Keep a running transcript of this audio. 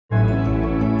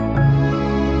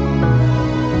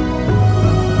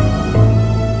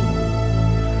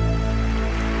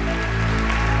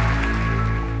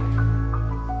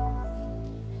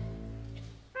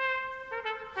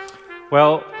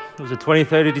Well, it was the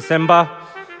 23rd of December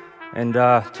and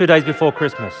 2 days before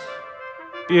Christmas.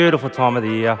 Beautiful time of the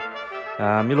year.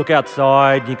 You look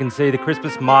outside, you can see the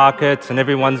Christmas markets and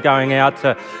everyone's going out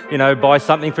to, buy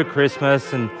something for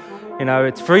Christmas. And,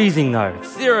 it's freezing though.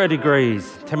 It's 0 degrees,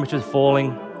 temperature's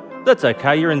falling. That's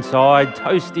okay, you're inside,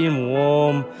 toasty and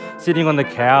warm, sitting on the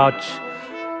couch.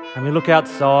 And we look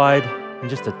outside and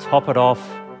just to top it off,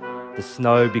 the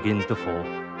snow begins to fall.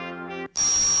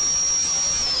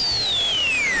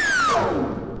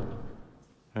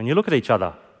 And you look at each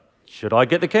other. Should I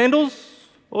get the candles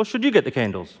or should you get the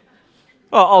candles?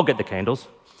 Well, I'll get the candles.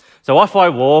 So off I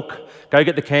walk, go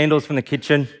get the candles from the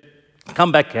kitchen,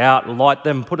 come back out, light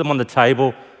them, put them on the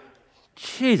table.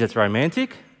 Geez, it's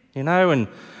romantic, and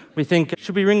we think,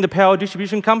 should we ring the power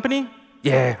distribution company?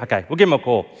 Yeah, okay, we'll give them a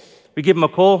call. We give them a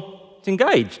call, it's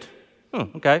engaged.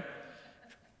 Okay.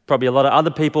 Probably a lot of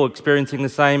other people experiencing the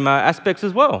same aspects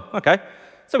as well. Okay,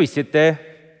 so we sit there.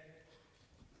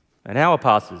 An hour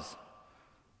passes.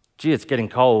 Gee, it's getting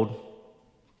cold.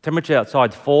 Temperature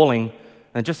outside's falling,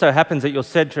 and it just so happens that your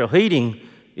central heating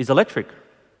is electric.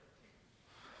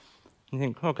 You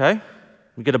think, okay,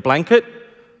 we get a blanket,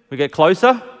 we get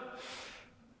closer.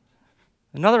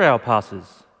 Another hour passes.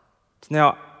 It's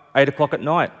now 8 o'clock at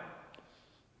night.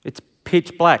 It's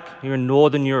pitch black. You're in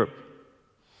Northern Europe.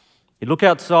 You look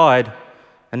outside,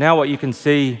 and now what you can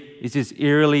see is this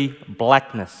eerily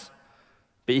blackness.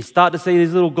 But you start to see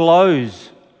these little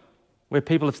glows where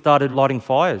people have started lighting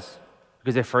fires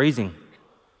because they're freezing.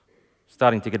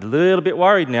 Starting to get a little bit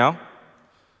worried now.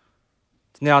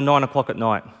 It's now 9 o'clock at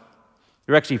night.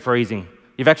 You're actually freezing.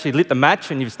 You've actually lit the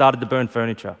match and you've started to burn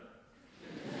furniture.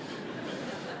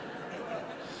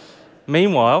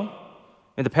 Meanwhile,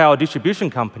 in the power distribution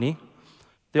company,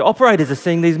 the operators are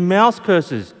seeing these mouse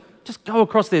cursors just go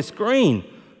across their screen,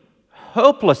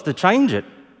 helpless to change it.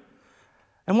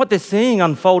 And what they're seeing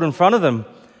unfold in front of them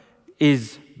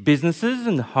is businesses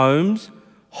and homes,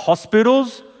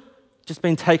 hospitals, just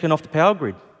being taken off the power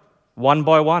grid, one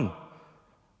by one.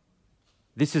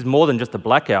 This is more than just a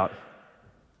blackout.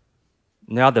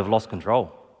 Now they've lost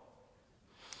control.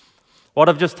 What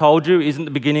I've just told you isn't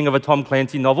the beginning of a Tom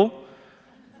Clancy novel.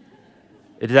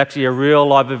 It is actually a real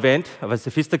live event of a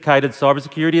sophisticated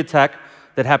cybersecurity attack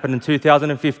that happened in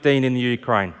 2015 in the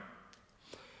Ukraine.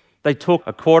 They took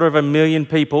 250,000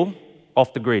 people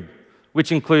off the grid,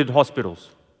 which included hospitals.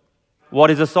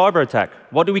 What is a cyber attack?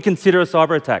 What do we consider a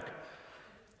cyber attack?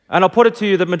 And I'll put it to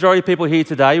you, the majority of people here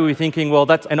today will be thinking, well,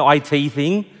 that's an IT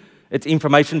thing. It's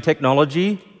information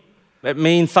technology. It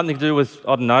means something to do with,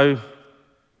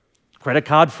 credit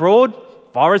card fraud,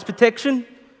 virus protection.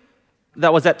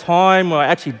 That was that time where I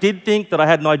actually did think that I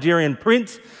had Nigerian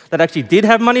prince that actually did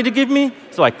have money to give me,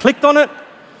 so I clicked on it.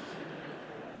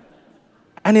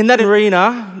 And in that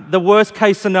arena, the worst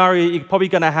case scenario you're probably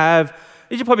going to have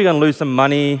is you're probably going to lose some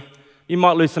money, you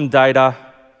might lose some data,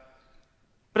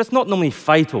 but it's not normally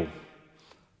fatal.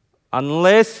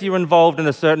 Unless you're involved in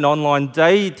a certain online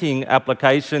dating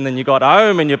application and you got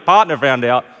home and your partner found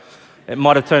out, it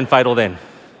might have turned fatal then.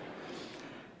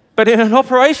 But in an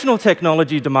operational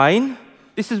technology domain,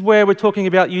 this is where we're talking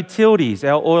about utilities,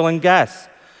 our oil and gas.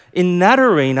 In that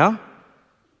arena,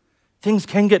 things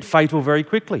can get fatal very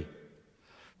quickly.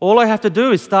 All I have to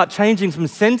do is start changing some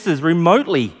sensors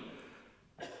remotely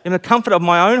in the comfort of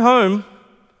my own home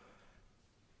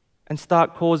and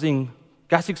start causing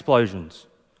gas explosions,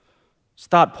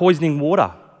 start poisoning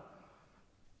water,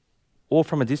 all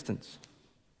from a distance.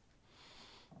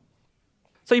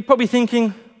 So you're probably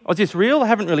thinking, oh, is this real? I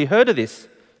haven't really heard of this.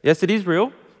 Yes, it is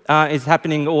real. It's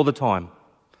happening all the time.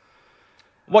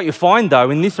 What you find,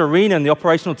 though, in this arena, in the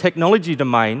operational technology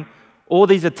domain, all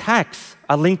these attacks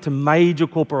are linked to major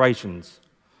corporations.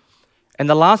 And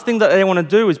the last thing that they want to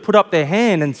do is put up their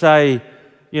hand and say,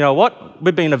 you know what,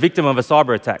 we've been a victim of a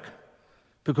cyber attack.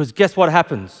 Because guess what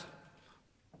happens?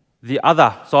 The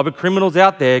other cyber criminals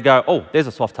out there go, oh, there's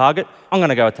a soft target, I'm going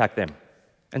to go attack them.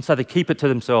 And so they keep it to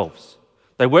themselves.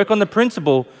 They work on the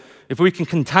principle, if we can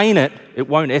contain it, it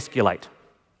won't escalate.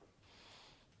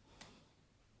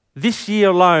 This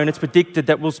year alone, it's predicted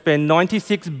that we'll spend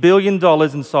 $96 billion in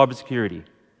cybersecurity,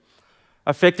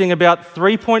 affecting about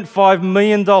 $3.5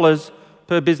 million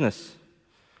per business.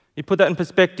 You put that in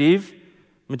perspective,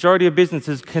 majority of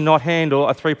businesses cannot handle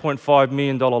a $3.5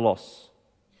 million loss.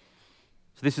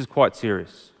 So this is quite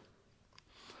serious.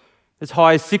 As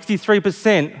high as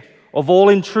 63% of all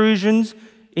intrusions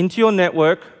into your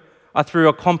network are through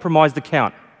a compromised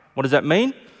account. What does that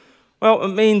mean? Well, it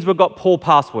means we've got poor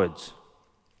passwords.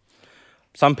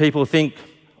 Some people think,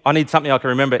 I need something I can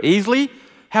remember easily.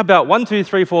 How about 1, 2,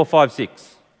 3, 4, 5,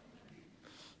 6?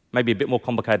 Maybe a bit more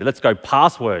complicated. Let's go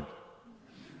password.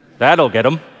 That'll get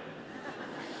them.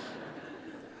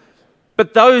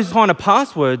 But those kind of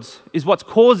passwords is what's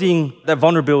causing that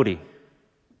vulnerability.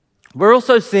 We're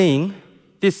also seeing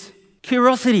this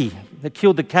curiosity that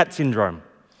killed the cat syndrome.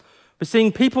 We're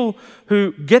seeing people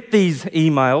who get these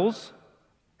emails,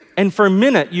 and for a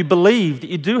minute you believe that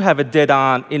you do have a dead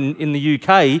aunt in the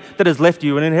UK that has left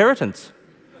you an inheritance.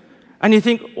 And you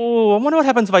think, oh, I wonder what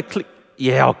happens if I click.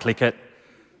 Yeah, I'll click it.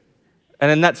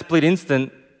 And in that split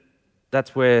instant,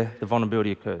 that's where the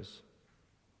vulnerability occurs.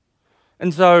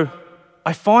 And so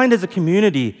I find as a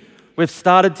community, we've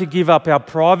started to give up our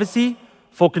privacy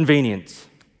for convenience.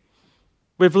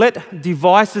 We've let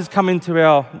devices come into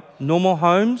our normal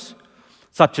homes,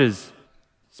 such as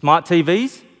smart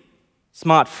TVs,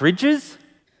 smart fridges.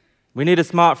 We need a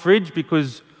smart fridge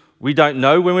because we don't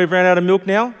know when we've run out of milk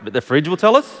now, but the fridge will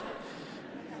tell us.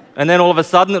 And then all of a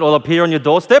sudden it will appear on your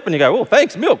doorstep and you go, oh,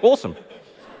 thanks, milk, awesome.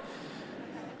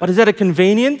 But is that a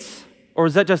convenience, or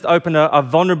does that just open a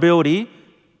vulnerability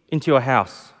into your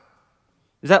house?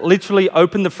 Does that literally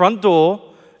open the front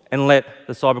door and let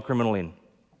the cyber criminal in?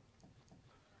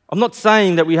 I'm not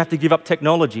saying that we have to give up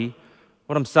technology.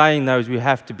 What I'm saying, though, is we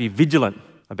have to be vigilant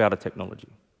about our technology.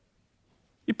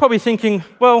 You're probably thinking,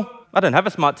 well, I don't have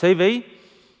a smart TV.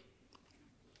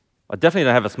 I definitely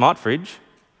don't have a smart fridge.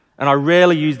 And I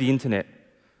rarely use the internet.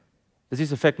 Does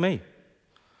this affect me?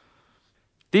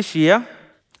 This year,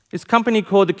 this company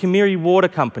called the Kimiri Water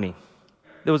Company,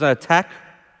 there was an attack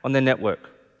on their network.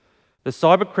 The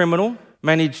cyber criminal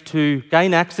managed to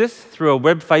gain access through a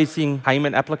web-facing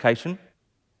payment application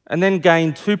and then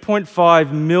gain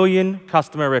 2.5 million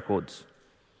customer records,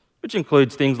 which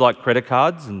includes things like credit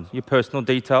cards and your personal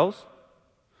details.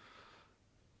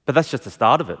 But that's just the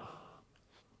start of it.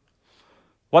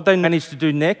 What they managed to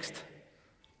do next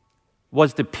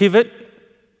was to pivot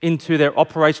into their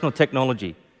operational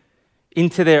technology,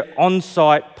 into their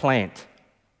on-site plant.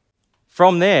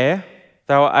 From there,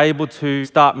 they were able to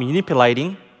start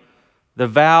manipulating the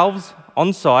valves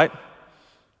on-site,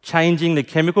 changing the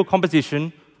chemical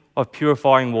composition of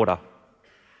purifying water,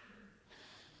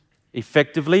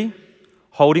 effectively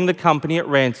holding the company at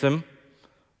ransom,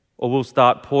 or will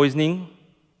start poisoning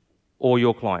all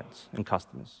your clients and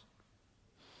customers.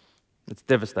 It's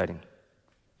devastating.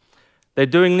 They're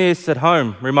doing this at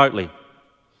home, remotely,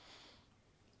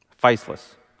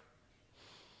 faceless.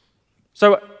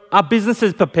 So are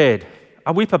businesses prepared?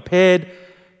 Are we prepared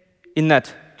in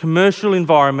that commercial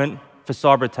environment for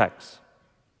cyber attacks?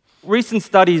 Recent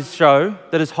studies show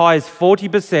that as high as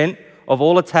 40% of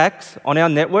all attacks on our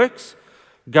networks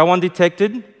go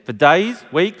undetected for days,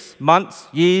 weeks, months,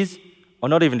 years, or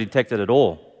not even detected at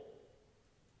all.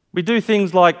 We do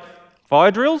things like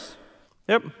fire drills.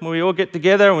 Yep, when we all get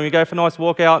together and we go for a nice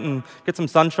walk out and get some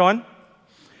sunshine.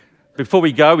 Before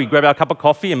we go, we grab our cup of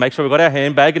coffee and make sure we've got our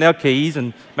handbag and our keys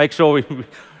and make sure if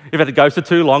it goes for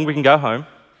too long, we can go home.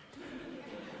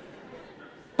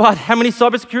 But how many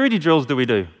cybersecurity drills do we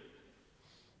do?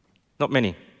 Not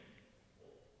many.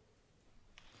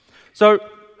 So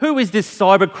who is this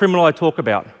cyber criminal I talk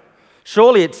about?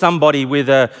 Surely it's somebody with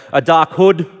a dark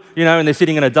hood, and they're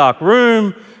sitting in a dark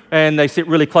room, and they sit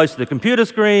really close to the computer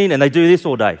screen, and they do this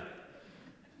all day.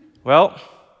 Well,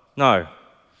 no.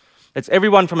 It's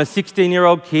everyone from a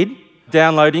 16-year-old kid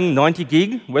downloading 90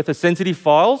 gig worth of sensitive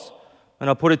files, and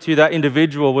I'll put it to you, that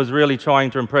individual was really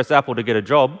trying to impress Apple to get a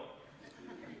job,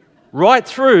 right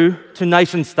through to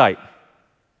nation state.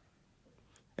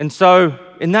 And so,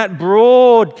 in that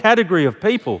broad category of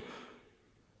people,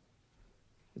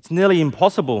 it's nearly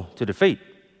impossible to defeat.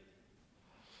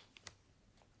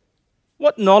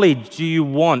 What knowledge do you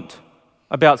want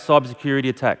about cybersecurity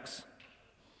attacks?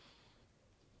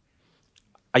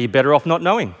 Are you better off not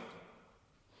knowing?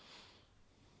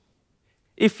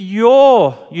 If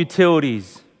your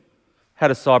utilities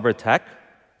had a cyber attack,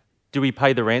 do we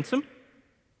pay the ransom?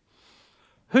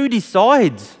 Who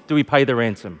decides do we pay the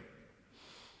ransom?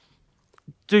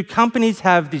 Do companies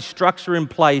have the structure in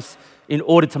place in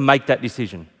order to make that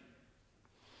decision?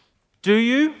 Do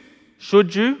you,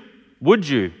 should you, would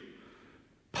you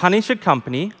punish a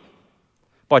company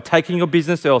by taking your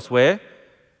business elsewhere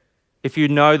if you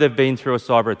know they've been through a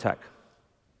cyber attack?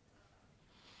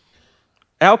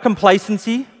 Our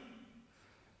complacency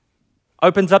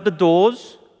opens up the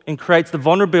doors and creates the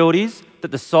vulnerabilities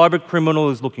that the cyber criminal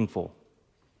is looking for.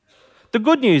 The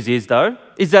good news is, though,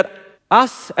 is that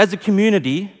us as a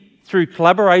community, through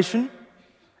collaboration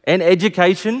and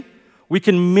education, we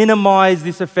can minimize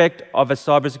this effect of a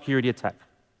cybersecurity attack.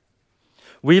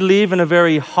 We live in a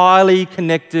very highly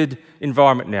connected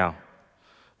environment now.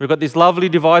 We've got this lovely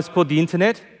device called the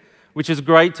internet, which is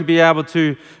great to be able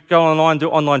to go online, do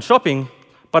online shopping,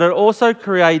 but it also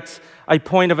creates a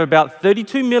point of about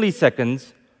 32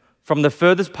 milliseconds from the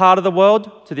furthest part of the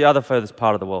world to the other furthest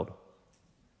part of the world.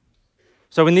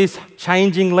 So in this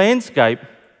changing landscape,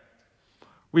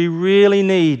 we really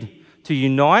need to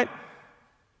unite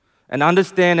and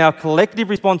understand our collective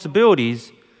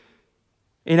responsibilities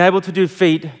in able to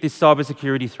defeat this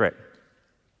cybersecurity threat.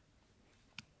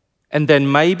 And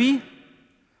then maybe,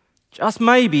 just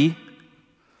maybe,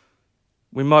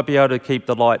 we might be able to keep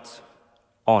the lights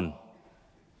on.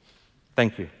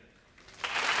 Thank you.